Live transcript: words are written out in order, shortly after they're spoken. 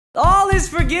is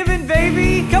forgiven,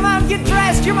 baby. Come on, get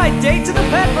dressed. You're my date to the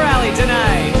pep rally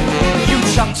tonight. You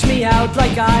chucked me out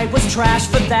like I was trash.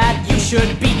 For that, you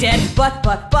should be dead. But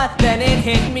then it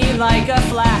hit me like a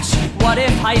flash. What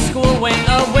if high school went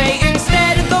away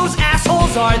instead? Those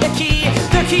assholes are the key.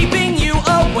 They're keeping you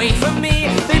away from me.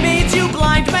 They made you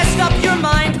blind, messed up your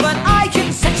mind, but I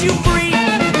can set you free.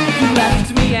 You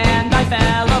left me and I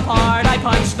fell apart. I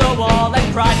punched the wall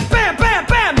and cried, bam, bam,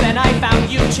 bam. Then I found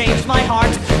you, changed my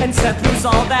heart, and set loose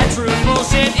all that true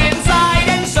bullshit inside.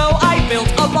 And so I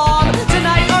built a bomb.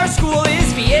 Tonight our school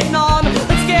is Vietnam.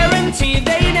 Let's guarantee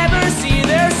they never see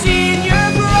their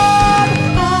senior prom.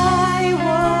 I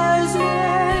was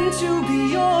meant to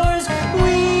be yours.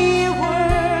 We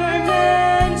were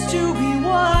meant to be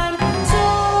one.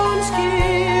 Don't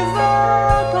give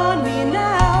up on me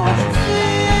now.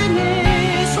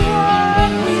 Finish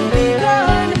what we've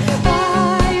begun.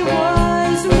 I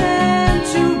was meant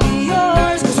to be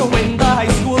yours. So when the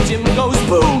high school gym goes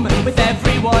boom, with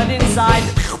everyone inside,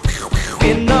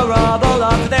 in the rubble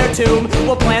of their tomb,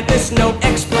 we'll plant this note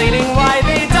explaining why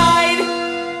they died.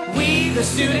 We, the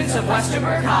students of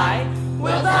Westerberg High,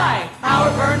 will die.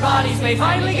 Our burned bodies may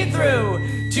finally get through.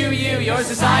 To you, your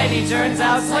society turns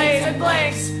out slaves and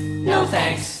blanks. No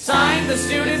thanks. Signed, the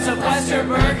students of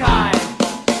Westerberg High.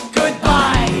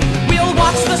 Goodbye. We'll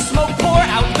watch the smoke pour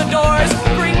out the doors.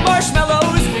 Bring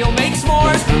marshmallows, we'll make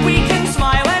s'mores. We can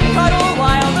smile and cuddle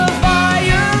while the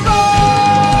fire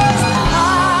roars.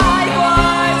 I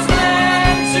was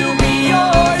meant to be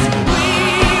yours. We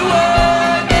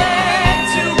were meant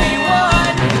to be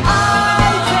one.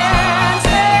 I can't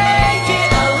make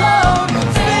it alone.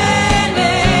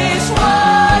 Finish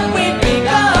what we've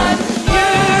begun. You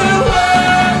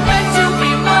were meant to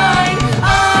be mine.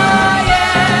 I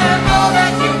am all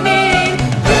that you need.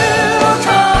 You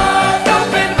carved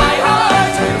open my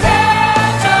heart.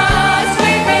 Can't just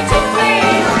leave me to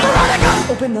bleed. Veronica!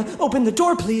 Open the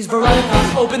door, please, Veronica.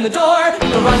 Open the door,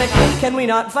 Veronica. Can we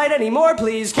not fight anymore,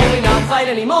 please? Can we not fight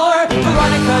anymore?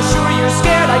 Veronica, sure you're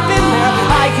scared, I've been there.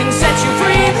 I can set you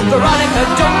free. Veronica,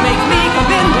 don't make me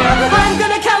come in there. I'm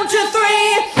gonna count to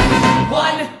 3.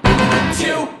 1,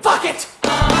 2, fuck it!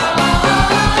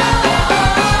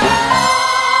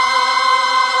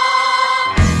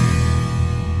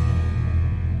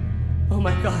 Oh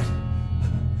my God.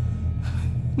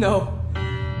 No.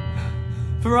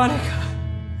 Veronica.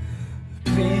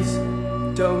 Please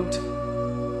don't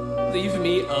leave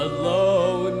me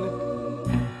alone.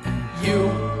 You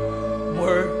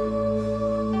were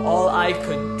all I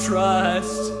could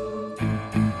trust.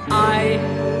 I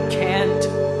can't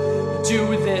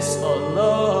do this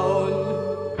alone.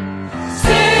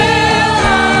 Still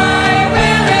I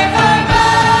will if I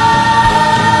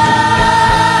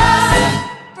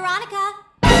must. Veronica,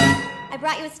 I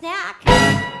brought you a snack.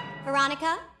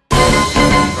 Veronica?